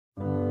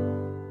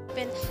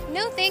happen,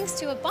 no thanks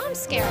to a bomb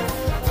scare.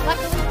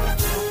 Luckily,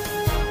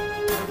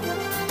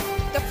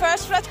 The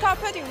first red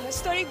carpet in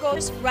history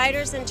goes There's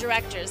writers and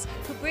directors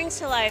who bring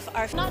to life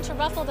our not to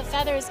ruffle the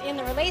feathers in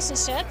the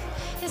relationship,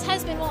 his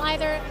husband will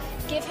either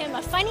give him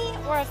a funny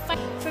or a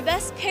funny. For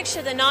Best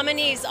Picture, the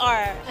nominees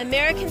are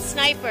American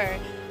Sniper,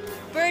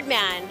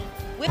 Birdman.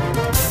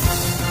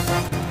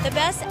 The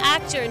Best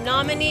Actor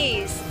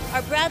nominees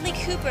are Bradley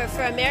Cooper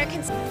for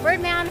American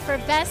Birdman for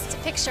Best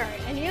Picture.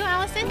 And you,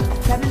 Allison?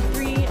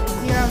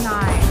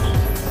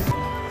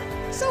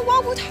 7309. So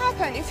what would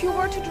happen if you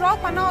were to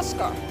drop an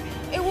Oscar?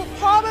 It would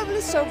probably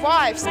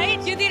survive. Right?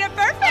 You did it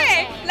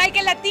perfect, like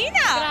a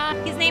Latina.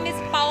 His name is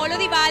Paolo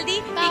Di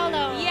Baldi.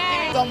 Paolo.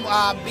 Yeah. Some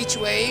beach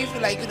wave,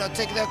 like,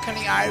 take the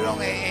curling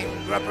iron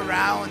and wrap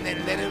around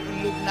and let it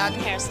look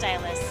natural.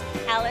 hairstylists,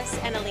 Alice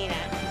and Alina.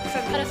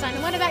 What a fun.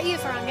 What about you,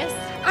 Farangas?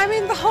 I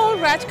mean, the whole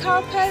red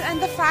carpet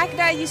and the fact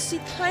that you see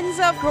tons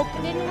of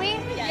Didn't we?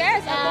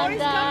 Yes, And,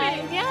 is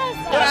coming. yes.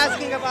 We're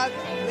asking about,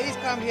 please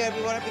come here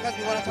because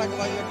we want to talk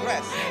about your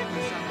dress.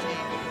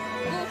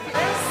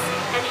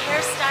 And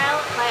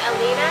hairstyle by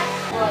Alina.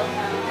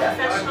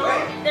 Professional.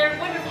 They're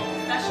wonderful.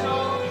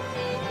 Professional.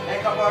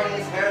 Makeup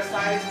artists,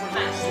 hairstylists,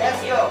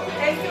 let's go.